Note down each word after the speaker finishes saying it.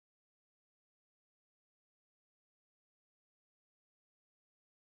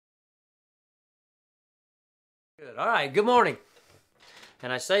Good. All right, good morning.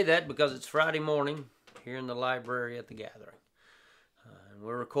 And I say that because it's Friday morning here in the library at the gathering. And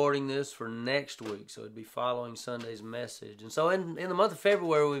we're recording this for next week, so it'd be following Sunday's message. And so in the month of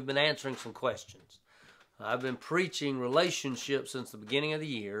February, we've been answering some questions. I've been preaching relationships since the beginning of the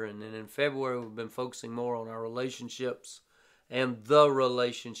year, and then in February, we've been focusing more on our relationships and the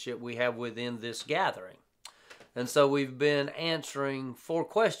relationship we have within this gathering. And so we've been answering 4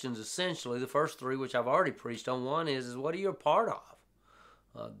 questions, essentially. The first 3, which I've already preached on. One is what are you a part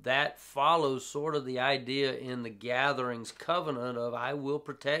of? That follows sort of the idea in the gathering's covenant of I will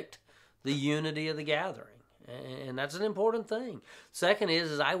protect the unity of the gathering. And that's an important thing. Second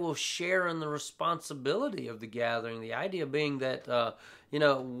is I will share in the responsibility of the gathering. The idea being that,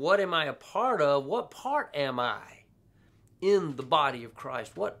 what am I a part of? What part am I in the body of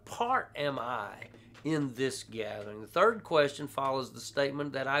Christ? What part am I in this gathering? The third question follows the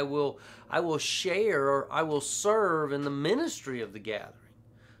statement that I will share or I will serve in the ministry of the gathering.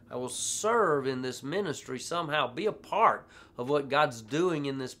 I will serve in this ministry somehow, be a part of what God's doing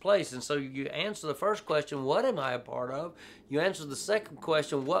in this place. And so you answer the first question, what am I a part of? You answer the second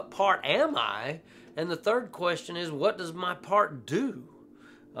question, what part am I? And the third question is, what does my part do?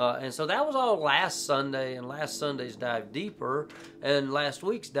 And so that was all last Sunday, and last Sunday's Dive Deeper, and last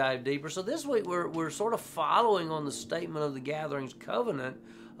week's Dive Deeper. So this week we're sort of following on the statement of the gathering's covenant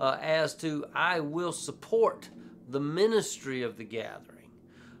as to I will support the ministry of the gathering.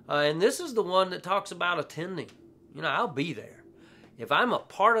 And this is the one that talks about attending. I'll be there. If I'm a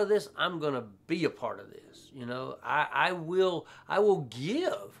part of this, I'm going to be a part of this. I will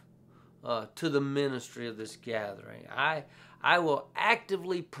give to the ministry of this gathering. I will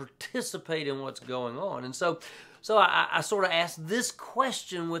actively participate in what's going on. And so I sort of asked this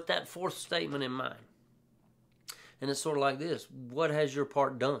question with that fourth statement in mind. And it's sort of like this. What has your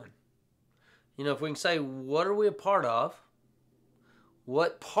part done? If we can say, what are we a part of?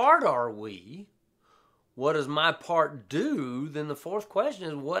 What part are we? What does my part do? Then the fourth question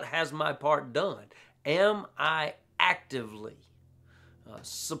is, what has my part done? Am I actively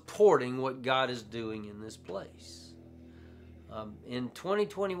supporting what God is doing in this place? In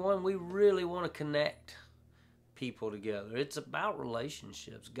 2021, we really want to connect people together. It's about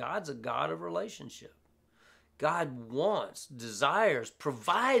relationships. God's a God of relationship. God wants, desires,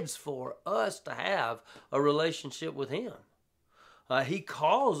 provides for us to have a relationship with Him. He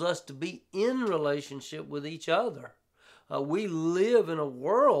calls us to be in relationship with each other. We live in a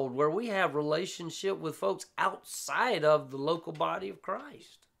world where we have relationship with folks outside of the local body of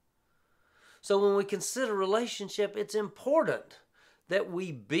Christ. So when we consider relationship, it's important that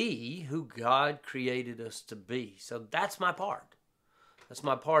we be who God created us to be. So that's my part. That's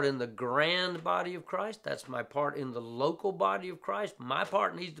my part in the grand body of Christ. That's my part in the local body of Christ. My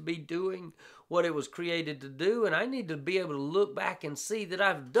part needs to be doing what it was created to do, and I need to be able to look back and see that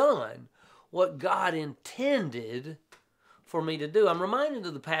I've done what God intended for me to do. I'm reminded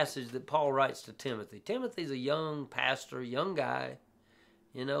of the passage that Paul writes to Timothy. Timothy's a young pastor, young guy,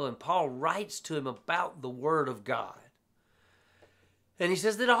 and Paul writes to him about the Word of God. And he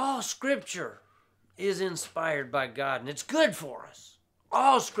says that all Scripture is inspired by God, and it's good for us.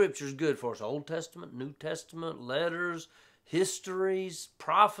 All Scripture is good for us. Old Testament, New Testament, letters, histories,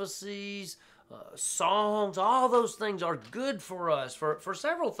 prophecies, songs, all those things are good for us for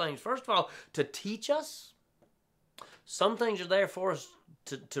several things. First of all, to teach us. Some things are there for us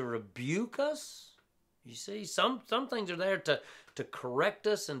to rebuke us. You see, some things are there to correct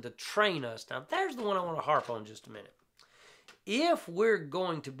us and to train us. Now, there's the one I want to harp on just a minute. If we're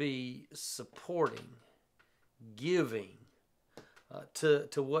going to be supporting, giving, to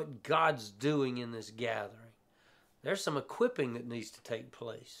what God's doing in this gathering, there's some equipping that needs to take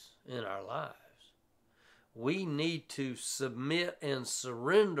place in our lives. We need to submit and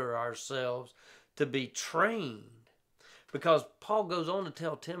surrender ourselves to be trained. Because Paul goes on to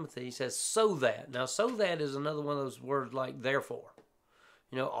tell Timothy, he says, so that. Now, so that is another one of those words like therefore.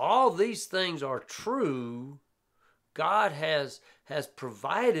 All these things are true. God has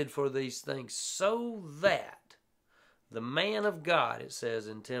provided for these things so that the man of God, it says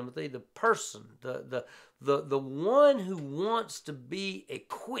in Timothy, the person, the one who wants to be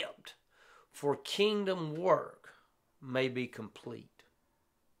equipped for kingdom work may be complete.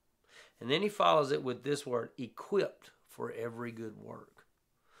 And then he follows it with this word, equipped for every good work.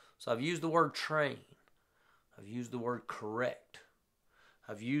 So I've used the word train. I've used the word correct.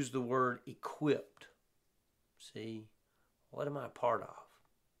 I've used the word equipped. See, what am I a part of?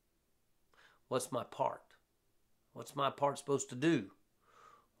 What's my part? What's my part supposed to do?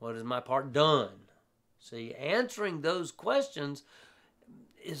 What has my part done? See, answering those questions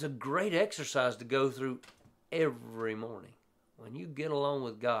is a great exercise to go through every morning, when you get alone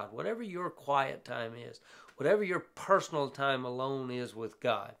with God, whatever your quiet time is, whatever your personal time alone is with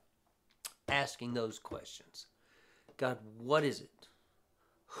God, asking those questions. God, what is it?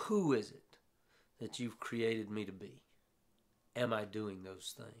 Who is it that you've created me to be? Am I doing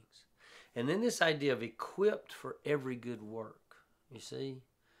those things? And then this idea of equipped for every good work. You see,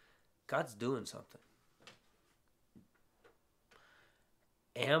 God's doing something.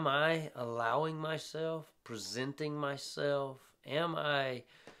 Am I allowing myself, presenting myself? Am I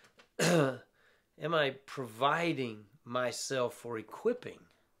providing myself for equipping?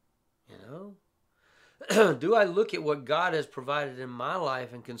 You know? Do I look at what God has provided in my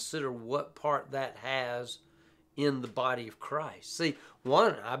life and consider what part that has in the body of Christ? See,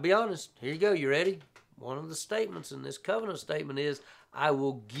 I'll be honest. Here you go. You ready? One of the statements in this covenant statement is, I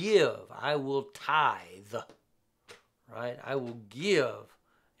will give, I will tithe. Right? I will give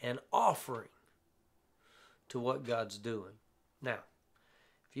an offering to what God's doing. Now,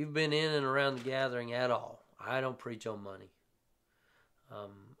 if you've been in and around the gathering at all, I don't preach on money.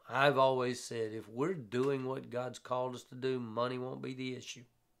 I've always said, if we're doing what God's called us to do, money won't be the issue.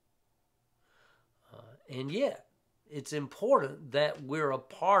 And yet, it's important that we're a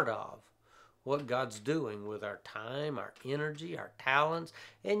part of what God's doing with our time, our energy, our talents,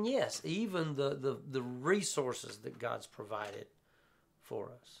 and yes, even the resources that God's provided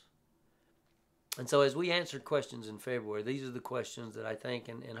for us. And so as we answered questions in February, these are the questions that I think,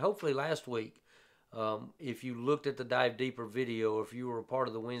 and hopefully last week, if you looked at the Dive Deeper video, or if you were a part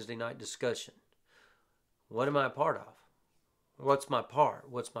of the Wednesday night discussion, what am I a part of? What's my part?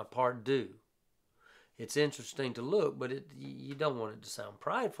 What's my part do? It's interesting to look, but you don't want it to sound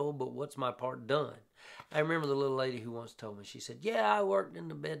prideful, but what's my part done? I remember the little lady who once told me, she said, yeah, I worked in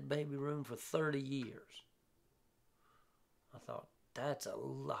the bed baby room for 30 years. I thought, that's a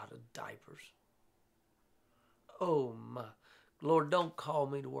lot of diapers. Oh my, Lord, don't call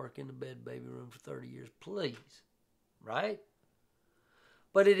me to work in the bed baby room for 30 years, please. Right?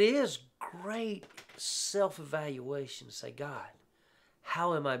 But it is great self-evaluation to say, God,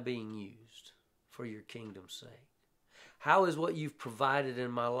 how am I being used for your kingdom's sake? How is what you've provided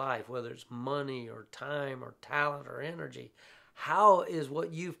in my life, whether it's money or time or talent or energy, how is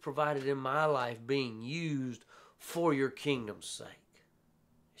what you've provided in my life being used for your kingdom's sake?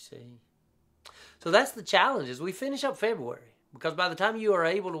 You see? So that's the challenge as we finish up February. Because by the time you are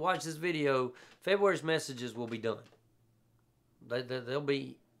able to watch this video, February's messages will be done. They'll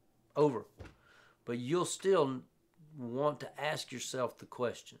be over. But you'll still want to ask yourself the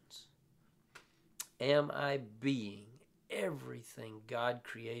questions. Am I being everything God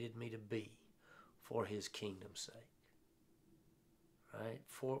created me to be for his kingdom's sake? Right?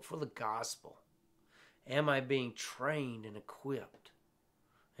 For the gospel. Am I being trained and equipped?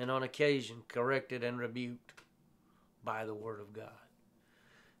 And on occasion corrected and rebuked by the Word of God.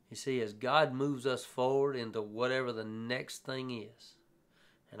 You see, as God moves us forward into whatever the next thing is,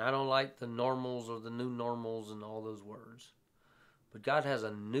 and I don't like the normals or the new normals and all those words, but God has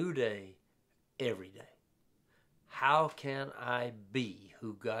a new day every day. How can I be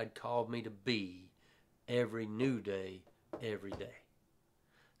who God called me to be every new day, every day?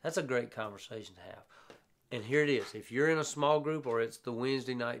 That's a great conversation to have. And here it is. If you're in a small group or it's the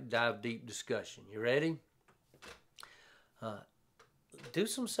Wednesday night Dive Deep discussion, you ready? Do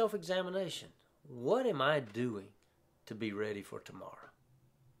some self-examination. What am I doing to be ready for tomorrow?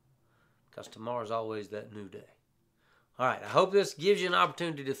 Because tomorrow's always that new day. All right, I hope this gives you an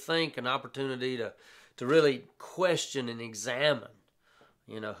opportunity to think, an opportunity to really question and examine,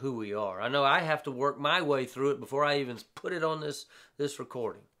 who we are. I know I have to work my way through it before I even put it on this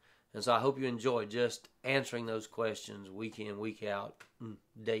recording. And so I hope you enjoy just answering those questions week in, week out,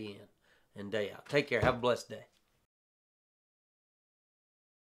 day in, and day out. Take care. Have a blessed day.